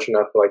was fortunate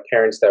enough for like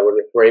parents that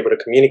were able to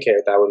communicate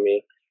that with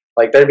me.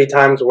 Like there'd be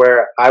times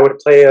where I would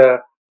drive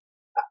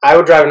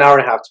an hour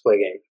and a half to play a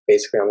game,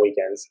 basically on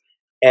weekends.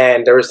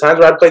 And there was times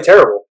where I'd play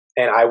terrible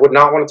and I would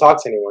not want to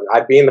talk to anyone.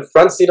 I'd be in the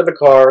front seat of the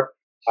car,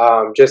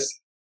 just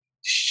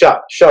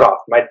shut off.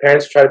 My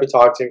parents would try to be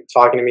talking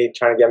to me,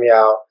 trying to get me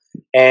out.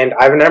 And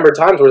I remember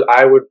times where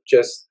I would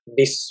just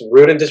be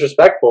rude and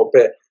disrespectful,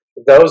 but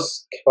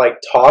those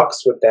like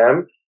talks with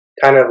them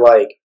kind of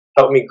like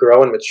helped me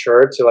grow and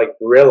mature to like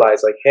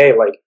realize like, hey,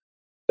 like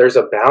there's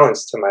a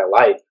balance to my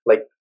life.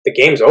 Like the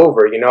game's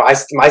over, you know. I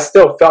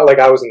still felt like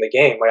I was in the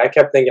game. Like I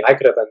kept thinking I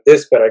could have done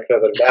this better, I could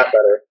have done that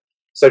better.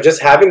 So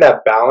just having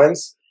that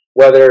balance,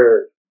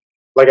 whether,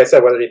 like I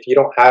said, whether if you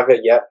don't have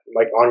it yet,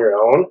 like on your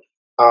own,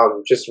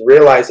 just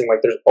realizing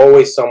like there's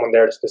always someone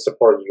there to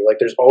support you. Like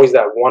there's always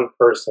that one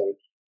person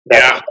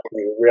that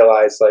you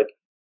realize like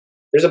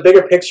there's a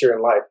bigger picture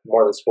in life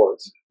more than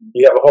sports.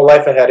 You have a whole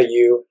life ahead of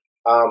you.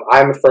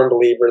 I'm a firm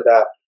believer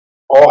that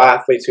all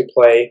athletes who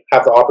play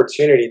have the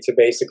opportunity to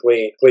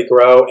basically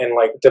grow and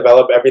like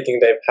develop everything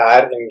they've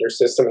had in their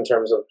system in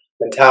terms of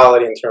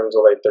mentality, in terms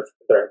of like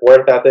their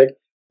work ethic,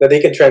 that they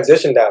can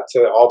transition that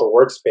to all the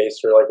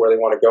workspace or like where they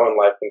want to go in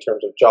life in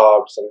terms of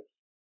jobs and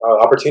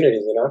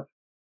opportunities, you know?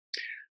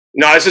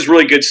 No, this is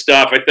really good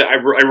stuff. I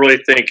really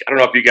think, I don't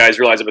know if you guys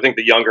realize it, but I think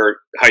the younger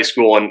high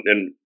school and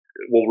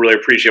will really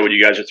appreciate what you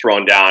guys are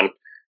throwing down.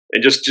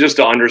 And just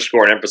to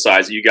underscore and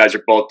emphasize that you guys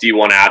are both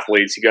D1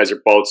 athletes. You guys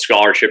are both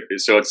scholarship.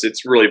 So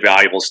it's really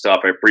valuable stuff.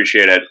 I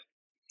appreciate it.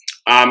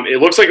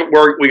 It looks like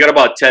we got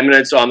about 10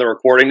 minutes on the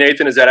recording,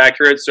 Nathan. Is that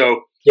accurate?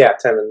 So yeah,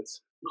 10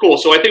 minutes. Cool.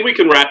 So I think we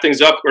can wrap things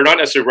up, or not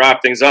necessarily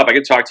wrap things up. I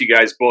could talk to you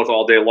guys both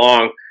all day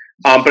long.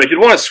 But I did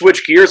want to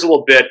switch gears a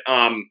little bit,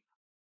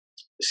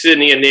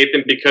 Sidney and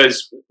Nathan,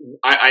 because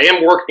I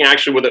am working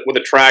actually with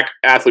a track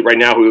athlete right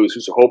now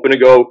who's hoping to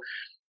go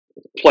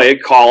play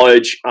at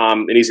college,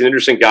 and he's an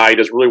interesting guy. He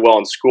does really well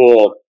in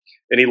school,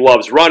 and he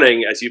loves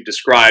running, as you've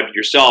described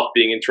yourself,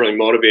 being internally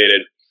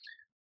motivated.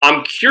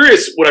 I'm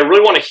curious, what I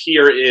really want to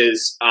hear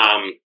is,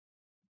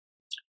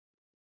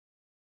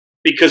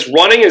 because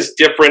running is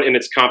different in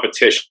its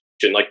competition.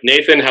 Like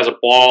Nathan has a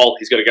ball,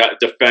 he's got a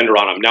defender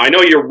on him. Now I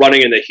know you're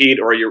running in the heat,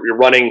 or you're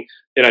running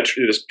in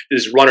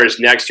this runner's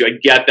next to you. I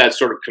get that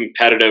sort of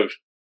competitive.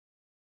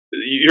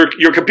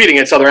 You're competing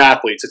against other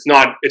athletes. It's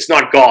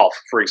not golf,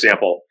 for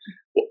example.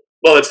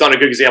 Well, it's not a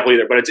good example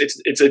either, but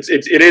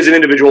it is an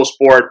individual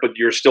sport, but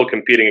you're still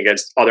competing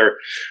against other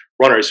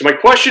runners. So my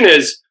question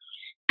is,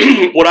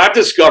 what I've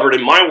discovered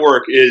in my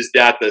work is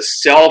that the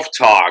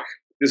self-talk,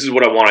 this is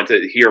what I wanted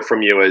to hear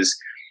from you, is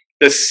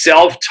the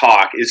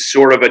self-talk is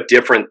sort of a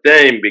different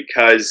thing,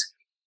 because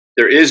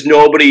there is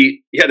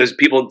nobody, there's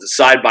people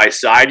side by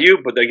side you,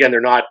 but again, they're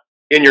not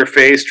in your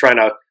face trying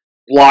to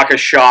block a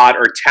shot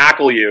or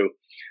tackle you.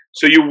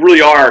 So you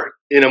really are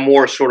in a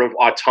more sort of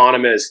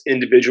autonomous,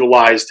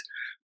 individualized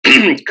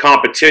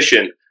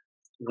competition.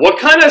 What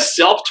kind of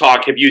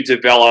self-talk have you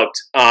developed,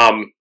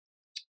 I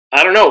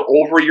don't know,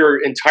 over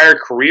your entire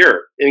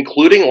career,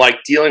 including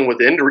like dealing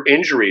with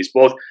injuries,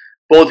 both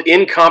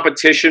in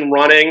competition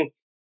running,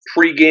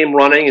 pre-game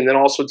running, and then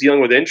also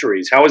dealing with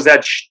injuries? How has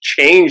that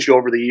changed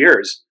over the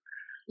years?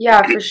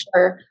 Yeah, for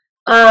sure.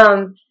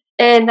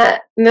 In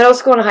middle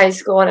school and high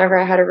school, whenever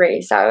I had a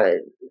race,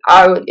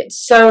 I would get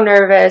so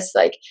nervous,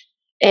 like,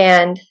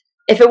 and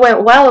if it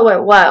went well, it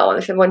went well, and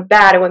if it went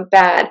bad, it went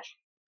bad.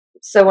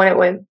 So when it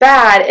went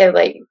bad, it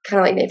like, kind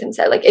of like Nathan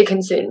said, like it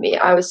consumed me.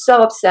 I was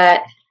so upset,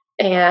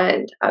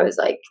 and I was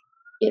like,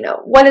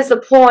 what is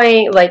the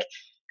point? Like,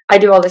 I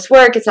do all this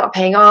work, it's not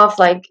paying off.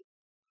 Like,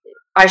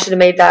 I should have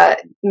made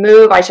that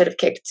move. I should have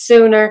kicked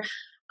sooner.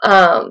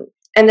 And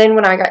then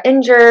when I got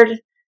injured,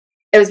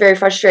 it was very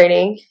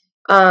frustrating.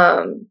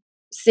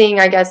 Seeing,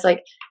 I guess,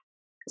 like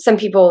some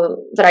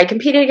people that I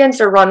competed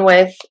against or run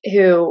with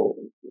who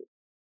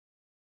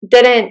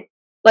didn't,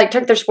 like,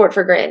 took their sport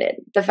for granted,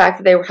 the fact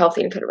that they were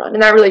healthy and could run.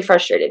 And that really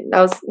frustrated me.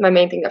 That was my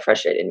main thing that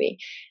frustrated me.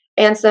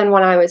 And so then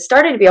when I was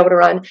starting to be able to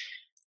run,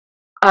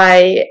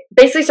 I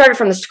basically started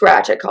from the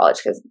scratch at college,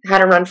 because I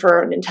hadn't run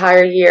for an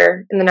entire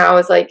year. And then I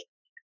was like,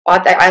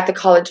 at the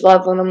college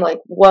level, and I'm like,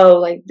 whoa,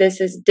 like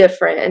this is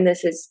different, and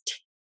this is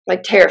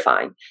like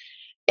terrifying.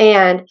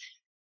 And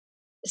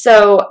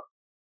so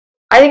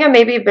I think I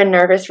maybe have been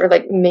nervous for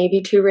like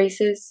maybe 2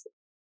 races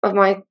of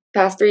my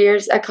past 3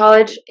 years at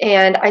college,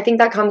 and I think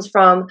that comes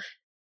from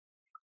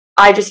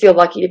I just feel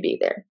lucky to be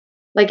there.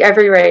 Like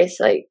every race,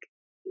 like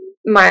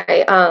my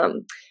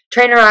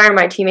trainer and I or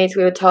my teammates,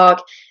 we would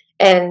talk,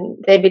 and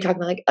they'd be talking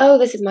about like, oh,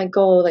 this is my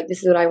goal, like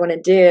this is what I want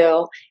to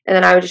do, and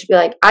then I would just be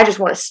like, I just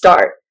want to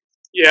start.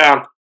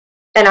 Yeah.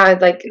 And I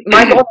would like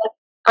my goal.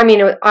 I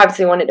mean,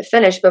 obviously wanted to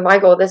finish, but my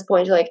goal at this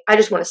point is like, I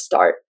just want to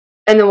start,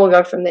 and then we'll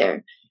go from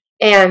there.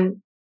 And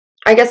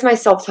I guess my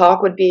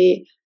self-talk would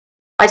be,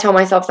 I tell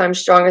myself that I'm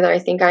stronger than I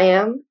think I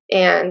am,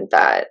 and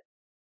that,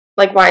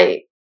 like,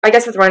 why, I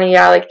guess with running,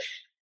 yeah, like,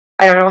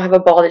 I don't have a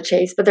ball to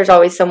chase, but there's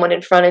always someone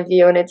in front of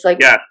you, and it's like,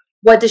 Yeah.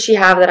 what does she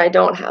have that I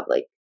don't have?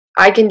 Like,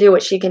 I can do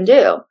what she can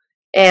do.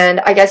 And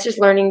I guess just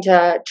learning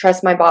to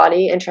trust my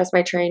body and trust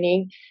my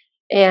training.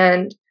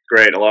 And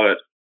Great. I love it.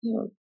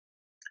 you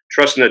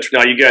Trusting it.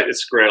 Now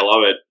it's great. I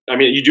love it. I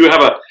mean, you do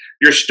have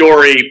your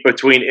story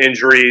between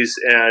injuries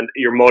and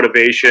your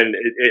motivation.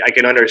 I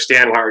can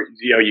understand how,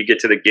 you get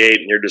to the gate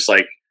and you're just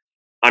like,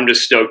 I'm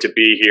just stoked to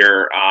be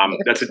here.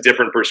 That's a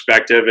different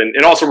perspective, and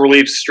it also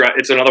relieves stress.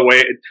 It's another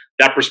way.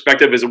 That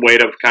perspective is a way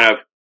to kind of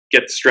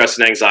get stress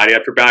and anxiety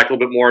off your back a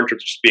little bit more in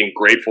terms of just being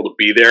grateful to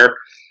be there.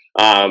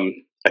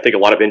 I think a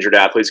lot of injured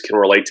athletes can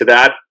relate to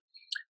that.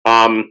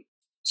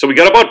 So we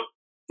got about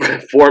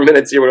 4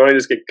 minutes here. We don't want to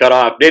just get cut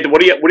off. Nathan,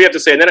 what do you have to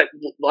say? And then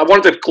I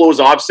wanted to close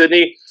off,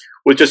 Sidney,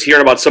 with just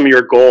hearing about some of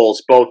your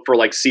goals, both for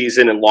like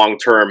season and long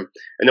term,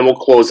 and then we'll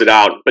close it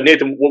out. But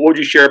Nathan, what would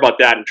you share about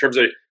that in terms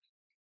of,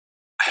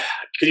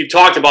 because you've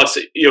talked about,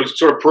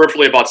 sort of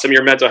peripherally about some of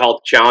your mental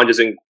health challenges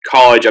in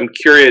college. I'm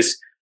curious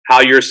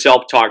how your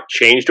self-talk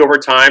changed over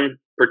time,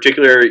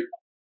 particularly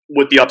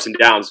with the ups and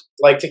downs.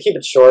 Like, to keep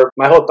it short,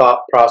 my whole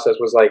thought process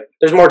was like,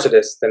 there's more to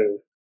this than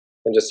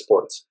just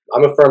sports.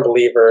 I'm a firm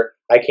believer.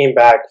 I came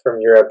back from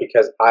Europe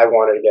because I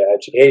wanted to get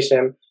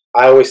education.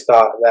 I always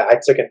thought that I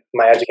took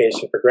my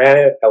education for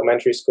granted.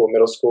 Elementary school,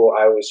 middle school,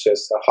 I was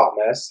just a hot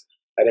mess.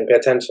 I didn't pay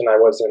attention. I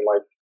wasn't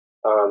like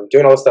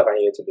doing all the stuff I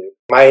needed to do.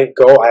 My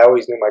goal, I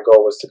always knew my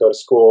goal was to go to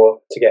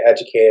school, to get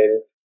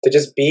educated, to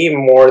just be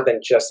more than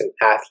just an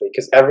athlete,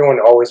 because everyone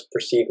always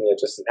perceived me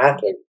as just an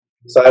athlete.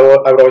 So I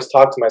would always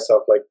talk to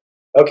myself like,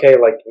 okay,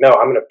 like, no,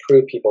 I'm going to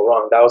prove people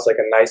wrong. That was like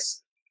a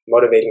nice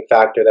motivating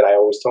factor that I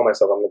always told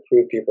myself, I'm going to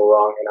prove people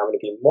wrong and I'm going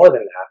to be more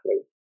than an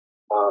athlete.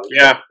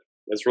 Yeah,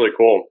 that's really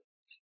cool.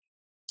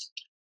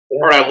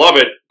 Yeah. All right, I love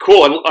it.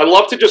 Cool. I'd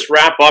love to just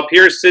wrap up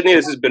here. Sidney,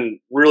 this has been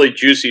really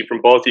juicy from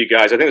both of you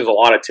guys. I think there's a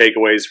lot of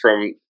takeaways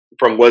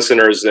from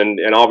listeners and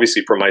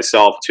obviously for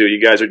myself too.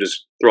 You guys are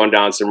just throwing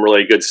down some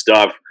really good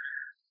stuff.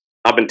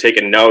 I've been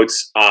taking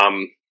notes.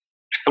 I'm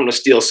going to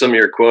steal some of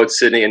your quotes,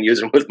 Sidney, and use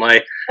them with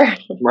my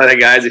other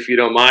guys, if you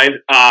don't mind.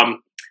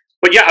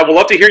 But yeah, I would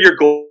love to hear your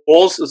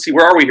goals. Let's see,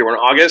 where are we here? We're in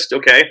August.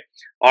 Okay.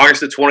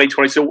 August of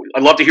 2020. So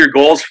I'd love to hear your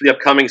goals for the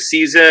upcoming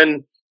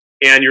season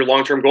and your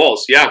long-term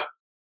goals. Yeah.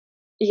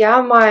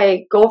 Yeah,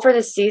 my goal for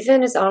this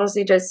season is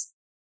honestly just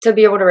to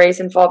be able to race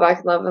and fall back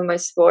in love with my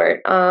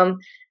sport.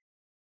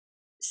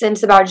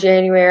 Since about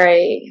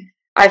January,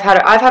 I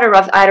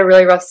had a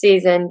really rough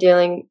season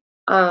dealing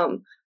with a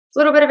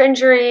little bit of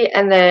injury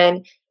and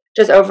then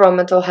just overall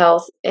mental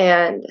health.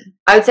 And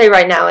I would say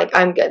right now, like,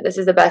 I'm good. This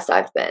is the best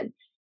I've been.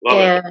 Love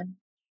and it.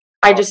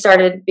 I just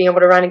started being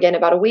able to run again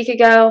about a week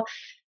ago.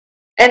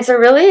 And so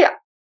really,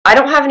 I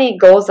don't have any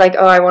goals like,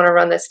 oh, I want to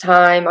run this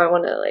time. I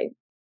want to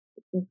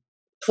like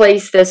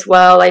place this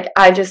well. Like,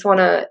 I just want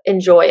to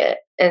enjoy it.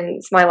 And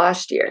it's my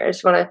last year. I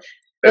just want to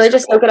really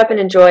just soak it up and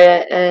enjoy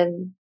it.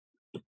 And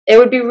it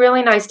would be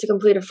really nice to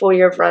complete a full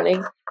year of running.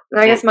 And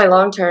I guess my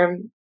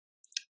long-term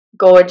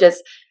goal would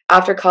just,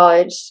 after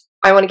college,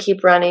 I want to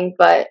keep running,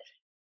 but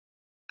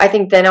I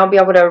think then I'll be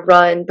able to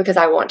run because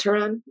I want to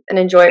run and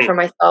enjoy it for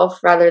myself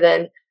rather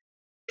than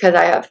because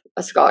I have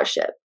a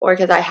scholarship or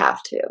because I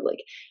have to. Like,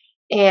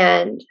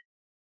 and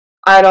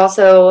I'd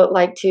also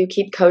like to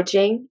keep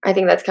coaching. I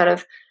think that's kind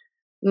of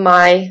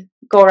my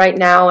goal right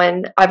now.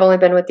 And I've only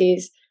been with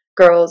these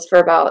girls for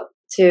about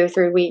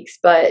 2-3 weeks,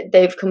 but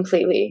they've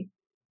completely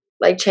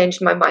like changed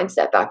my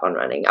mindset back on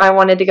running. I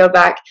wanted to go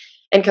back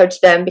and coach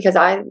them because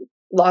I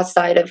lost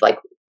sight of like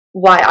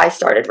why I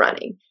started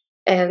running.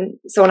 And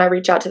so when I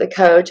reached out to the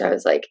coach, I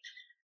was like,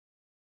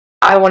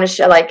 I want to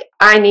show, like,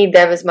 I need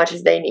them as much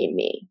as they need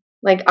me.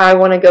 Like, I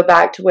want to go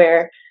back to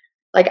where,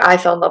 like, I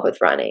fell in love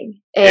with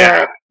running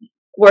and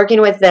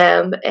working with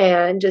them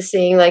and just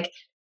seeing, like,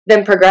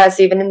 them progress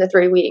even in the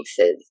 3 weeks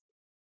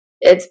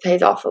it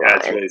pays off a lot.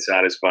 It's really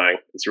satisfying.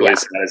 It's really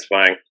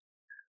satisfying.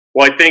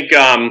 Well, I think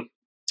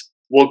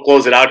we'll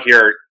close it out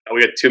here.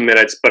 We got 2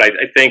 minutes, but I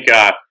think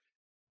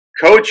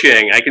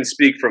coaching, I can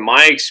speak from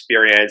my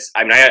experience.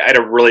 I mean,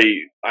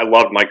 I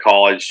loved my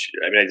college.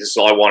 I mean, this is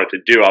all I wanted to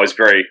do. I was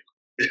very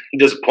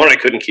disappointed I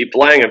couldn't keep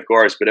playing, of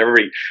course, but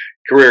every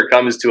career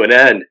comes to an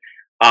end.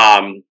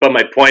 But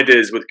my point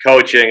is with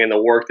coaching and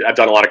the work that I've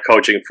done a lot of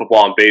coaching,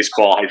 football and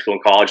baseball, high school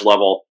and college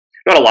level.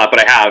 not a lot, but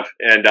I have.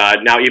 And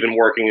now even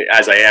working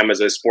as I am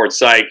as a sports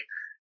psych,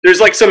 there's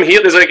like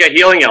there's like a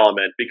healing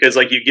element because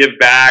like you give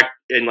back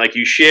and like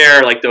you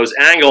share like those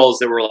angles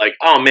that were like,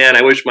 oh man,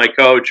 I wish my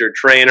coach or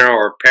trainer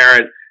or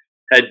parent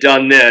had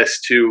done this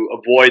to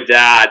avoid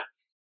that.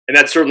 And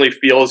that certainly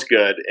feels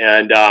good.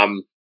 And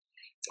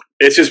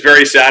it's just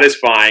very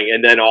satisfying.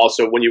 And then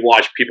also when you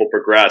watch people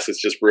progress,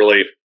 it's just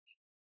really,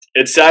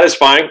 it's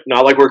satisfying.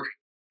 Not like we're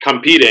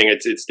competing.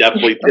 It's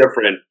definitely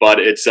different, but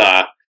it's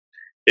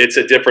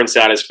a different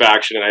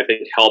satisfaction, and I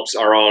think helps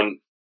our own,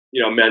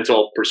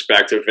 mental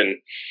perspective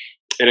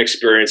and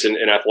experience in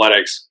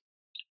athletics.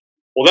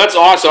 Well, that's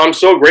awesome. I'm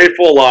so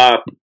grateful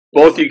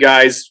both you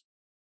guys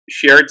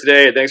shared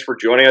today. Thanks for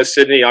joining us,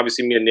 Sidney.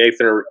 Obviously, me and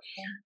Nathan are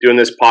doing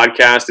this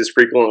podcast as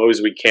frequently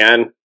as we can,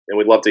 and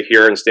we'd love to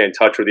hear and stay in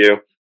touch with you.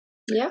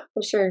 Yeah,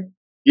 for sure.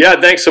 Yeah,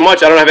 thanks so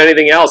much. I don't have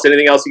anything else.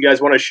 Anything else you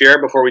guys want to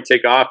share before we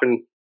take off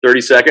in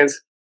 30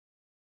 seconds?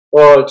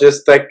 Well,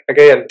 just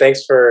again,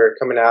 thanks for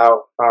coming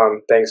out.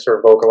 Thanks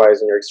for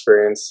vocalizing your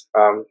experience.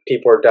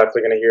 People are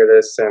definitely going to hear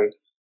this, and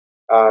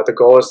the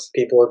goal is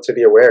people to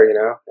be aware,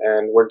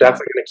 and we're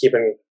definitely going to keep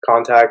in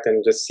contact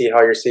and just see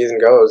how your season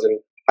goes and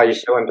how you're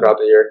feeling throughout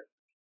the year.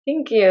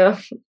 Thank you.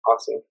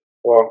 Awesome.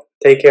 Well,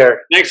 take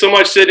care. Thanks so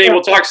much, Sidney.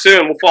 We'll talk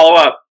soon. We'll follow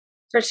up.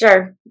 For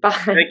sure. Bye.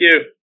 Thank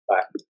you.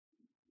 Bye.